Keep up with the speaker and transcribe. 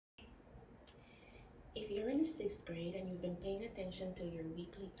If you're in the sixth grade and you've been paying attention to your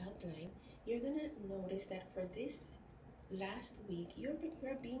weekly outline, you're gonna notice that for this last week, you're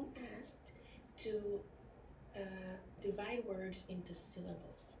being asked to divide words into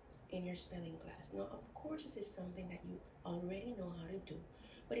syllables in your spelling class. Now, of course, this is something that you already know how to do,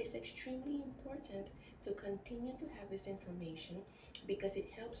 but it's extremely important to continue to have this information because it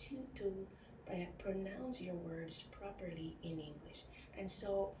helps you to pronounce your words properly in English. And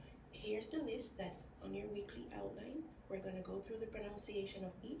so here's the list that's on your weekly outline. We're going to go through the pronunciation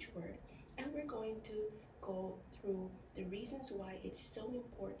of each word, and we're going to go through the reasons why it's so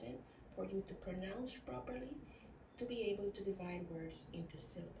important for you to pronounce properly to be able to divide words into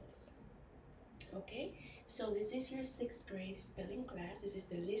syllables. Okay, so this is your sixth grade spelling class. This is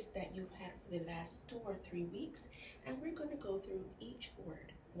the list that you've had for the last 2 or 3 weeks, and we're going to go through each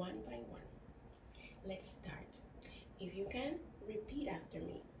word one by one. Let's start. If you can, repeat after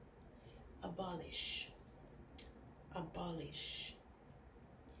me. Abolish, abolish.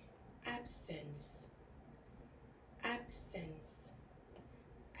 Absence, absence.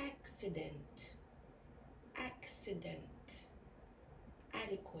 Accident, accident.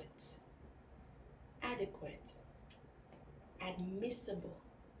 Adequate, adequate. Admissible,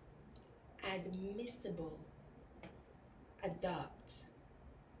 admissible. Adopt,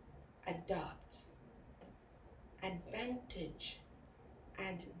 adopt. Advantage,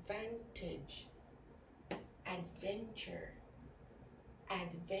 advantage. Adventure,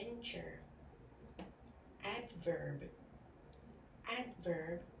 adventure. Adverb,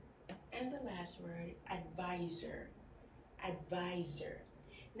 adverb. And the last word, advisor, advisor.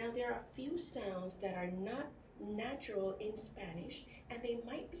 Now there are a few sounds that are not natural in Spanish and they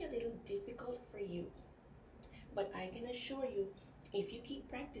might be a little difficult for you, but I can assure you, if you keep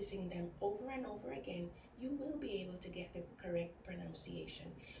practicing them over and over again, you will be able to get the correct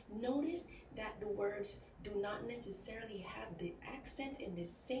pronunciation. Notice that the words do not necessarily have the accent in the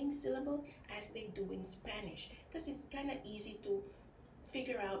same syllable as they do in Spanish, because it's kind of easy to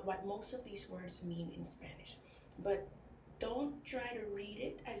figure out what most of these words mean in Spanish. But don't try to read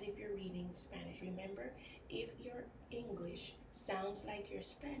it as if you're reading Spanish. Remember, if your English sounds like your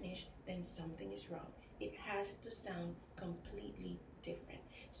Spanish, then something is wrong. It has to sound completely different.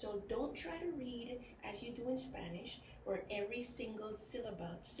 So don't try to read as you do in Spanish, where every single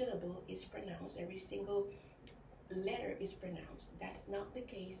syllable is pronounced, every single letter is pronounced. That's not the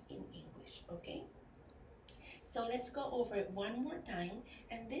case in English, okay? So let's go over it one more time,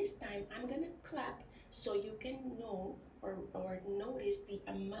 and this time I'm gonna clap so you can know or notice the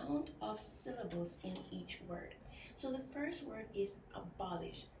amount of syllables in each word. So the first word is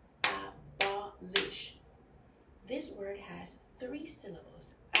abolish, abolish. This word has 3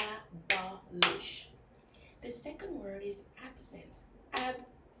 syllables, abolish. The second word is absence,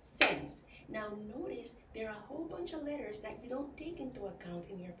 absence. Now notice there are a whole bunch of letters that you don't take into account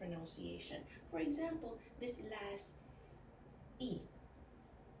in your pronunciation. For example, this last E,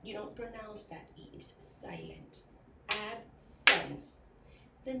 you don't pronounce that E, it's silent. Absence.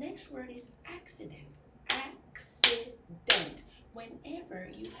 The next word is accident, accident. Whenever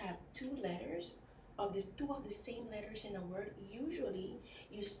you have 2 letters of the 2 of the same letters in a word, usually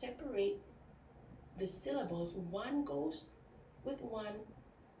you separate the syllables. One goes with one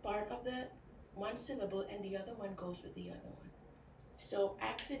part of the one syllable and the other one goes with the other one. So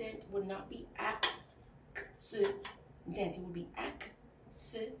accident would not be accident, it would be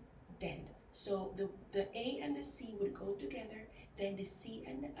accident. So the A and the C would go together, then the C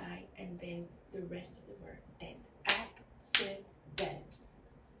and the I, and then the rest of the word, then accident.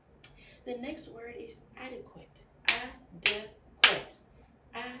 The next word is adequate, adequate,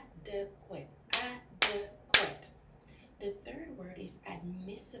 adequate, adequate. The third word is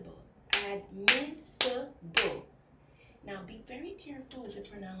admissible, admissible. Now be very careful with the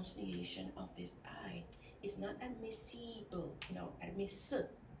pronunciation of this I. It's not admissible, no, admissible,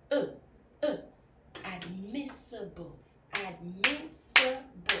 admissible,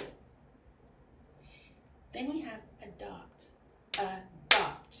 admissible. Then we have adopt,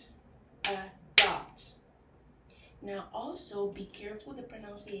 adopt, adopt. Now also be careful with the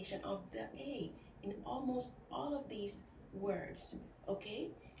pronunciation of the A in almost all of these words,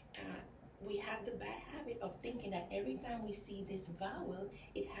 okay? We have the bad habit of thinking that every time we see this vowel,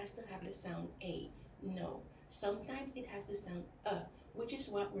 it has to have the sound A. No, sometimes it has the sound which is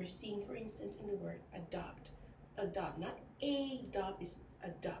what we're seeing, for instance, in the word adopt. Adopt, not adopt, is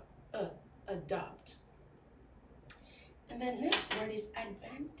adopt, adopt. And then next word is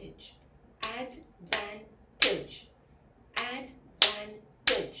advantage, advantage,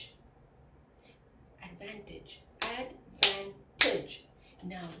 advantage, advantage, advantage.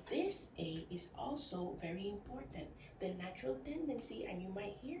 Now, this A is also very important. The natural tendency, and you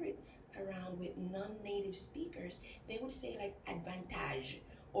might hear it around with non-native speakers, they would say like advantage.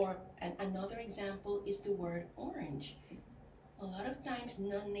 Or another example is the word orange. A lot of times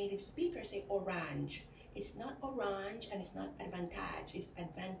non-native speakers say orange. It's not orange and it's not advantage. It's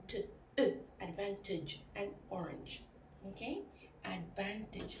advantage and orange. Okay?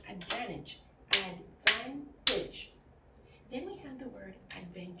 Advantage, advantage, advantage. Then we have the word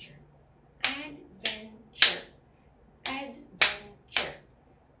adventure. Adventure, adventure,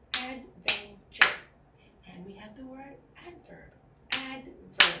 adventure. And we have the word adverb,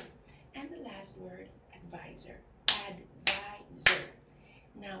 adverb. And the last word, advisor, advisor.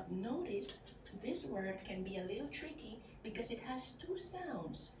 Now notice this word can be a little tricky because it has two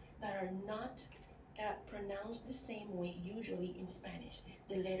sounds that are not pronounced the same way usually in Spanish.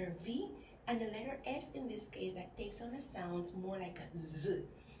 The letter V and the letter S in this case that takes on a sound more like a Z.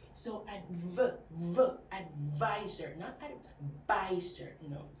 So advisor, not advisor,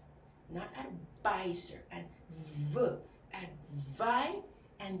 no. Not advisor, advi,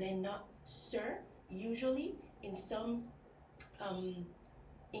 and then not sir. Usually in some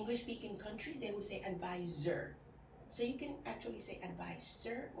English-speaking countries, they would say advisor. So you can actually say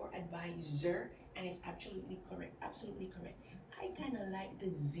advisor or advisor, and it's absolutely correct, absolutely correct. I kind of like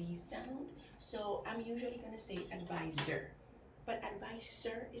the Z sound, so I'm usually going to say advisor. But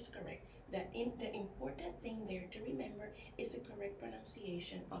advisor is correct. The important thing there to remember is the correct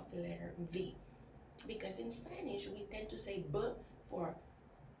pronunciation of the letter V. Because in Spanish, we tend to say B for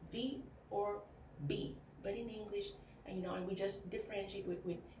V or B. But in English, and we just differentiate with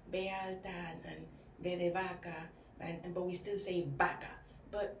B alta and B de vaca, but we still say vaca.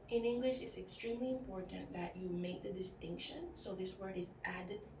 But in English, it's extremely important that you make the distinction. So this word is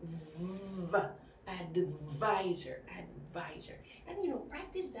advisor, advisor. And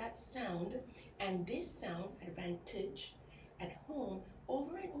practice that sound and this sound, advantage, at home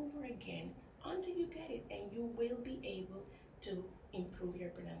over and over again until you get it, and you will be able to improve your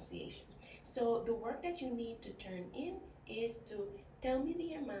pronunciation. So the work that you need to turn in is to tell me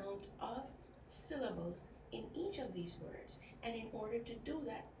the amount of syllables in each of these words. And in order to do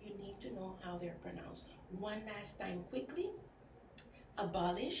that, you need to know how they're pronounced. One last time quickly: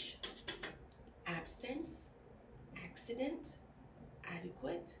 abolish, absence, accident,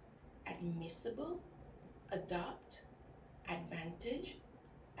 adequate, admissible, adopt, advantage,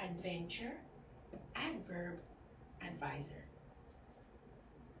 adventure, adverb, advisor.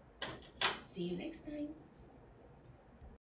 See you next time.